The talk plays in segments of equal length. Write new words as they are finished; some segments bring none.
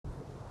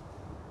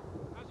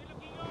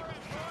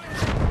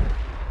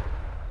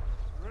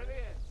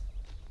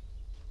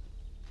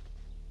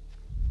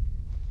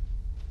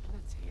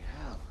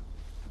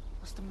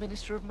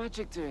Minister of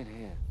Magic doing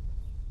here?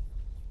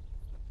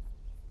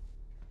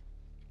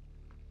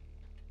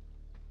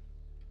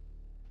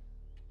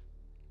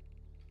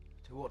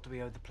 To what do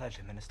we owe the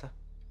pleasure, Minister?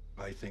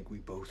 I think we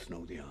both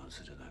know the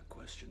answer to that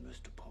question,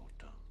 Mr.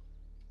 Potter.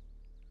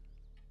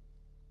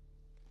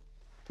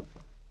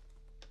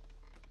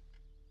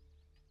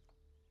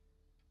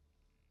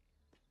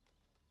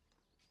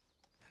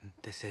 And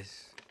this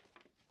is...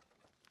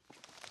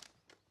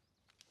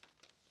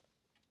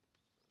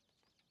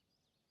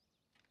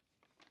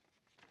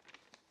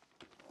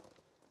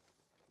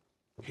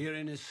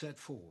 Herein is set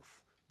forth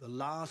the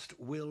last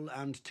will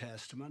and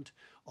testament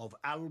of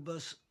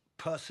Albus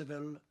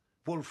Percival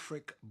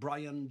Wulfric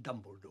Brian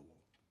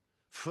Dumbledore.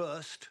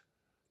 First,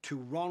 to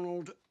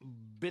Ronald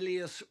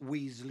Bilious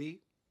Weasley,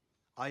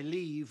 I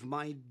leave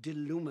my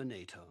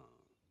Deluminator,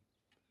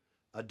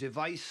 a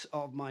device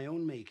of my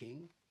own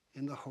making,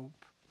 in the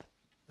hope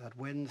that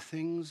when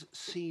things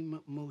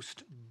seem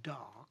most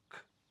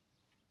dark,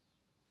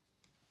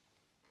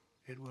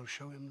 it will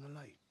show him the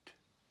light.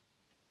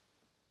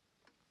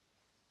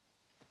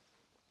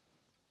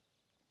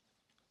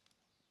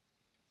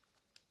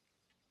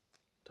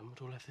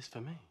 Dumbledore left this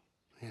for me?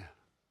 Yeah.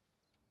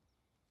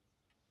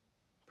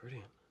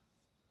 Brilliant.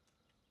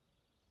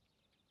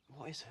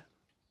 What is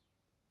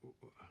it?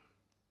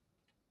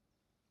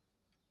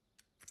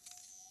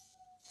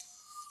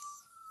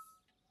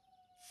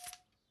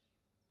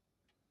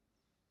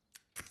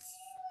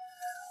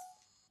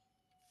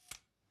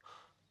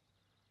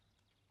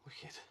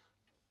 Wicked.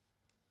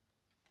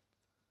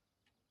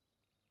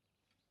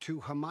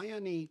 To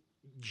Hermione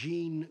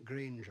Jean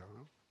Granger,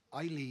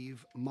 I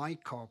leave my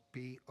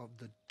copy of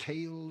the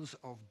Tales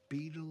of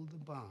Beedle the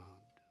Bard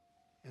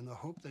in the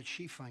hope that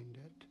she find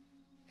it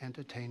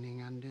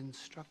entertaining and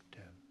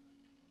instructive.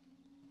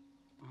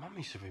 Mum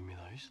used to read me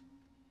those.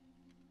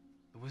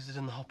 The Wizard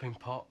and the Hopping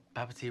Pot,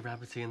 Babbity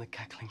Rabbity and the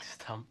Cackling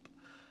Stump.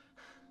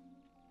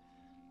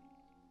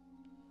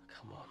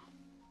 Come on.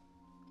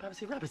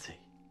 Babbity Rabbity?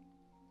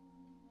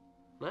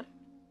 No?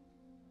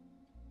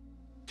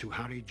 To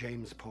Harry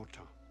James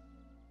Potter,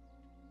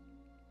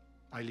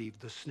 I leave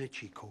the snitch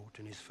he caught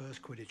in his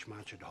first Quidditch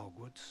match at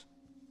Hogwarts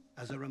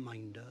as a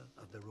reminder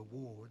of the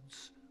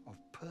rewards of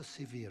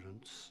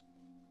perseverance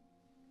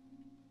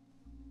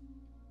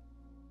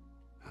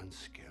and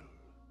skill.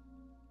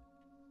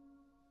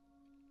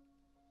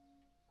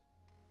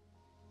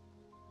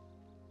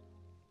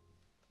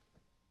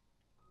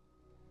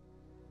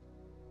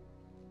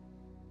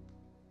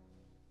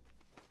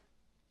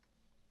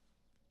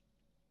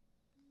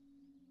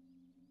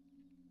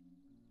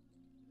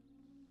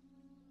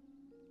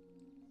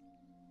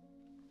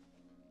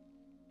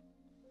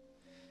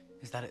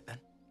 Is that it then?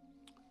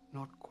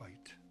 Not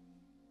quite.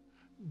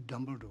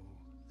 Dumbledore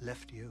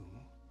left you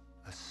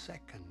a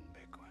second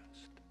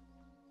bequest.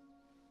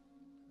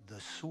 The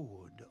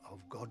Sword of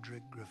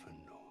Godric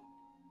Gryffindor.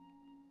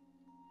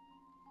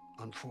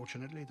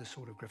 Unfortunately, the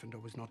Sword of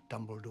Gryffindor was not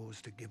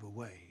Dumbledore's to give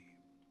away.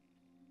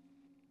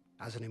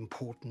 As an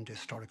important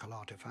historical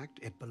artifact,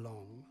 it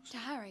belongs... To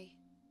Harry.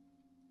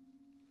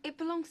 It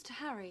belongs to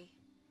Harry.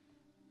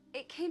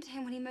 It came to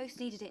him when he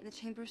most needed it in the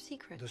Chamber of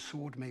Secrets. The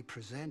sword may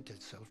present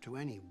itself to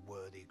any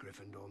worthy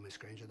Gryffindor, Miss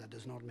Granger. That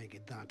does not make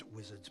it that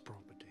wizard's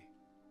property.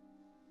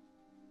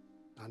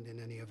 And in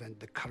any event,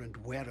 the current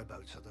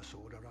whereabouts of the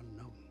sword are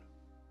unknown.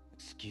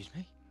 Excuse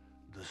me?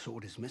 The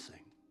sword is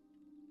missing.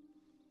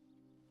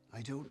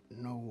 I don't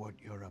know what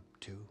you're up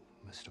to,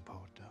 Mr.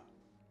 Potter,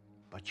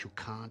 but you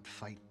can't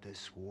fight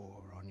this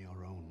war on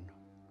your own.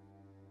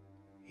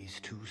 He's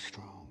too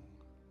strong.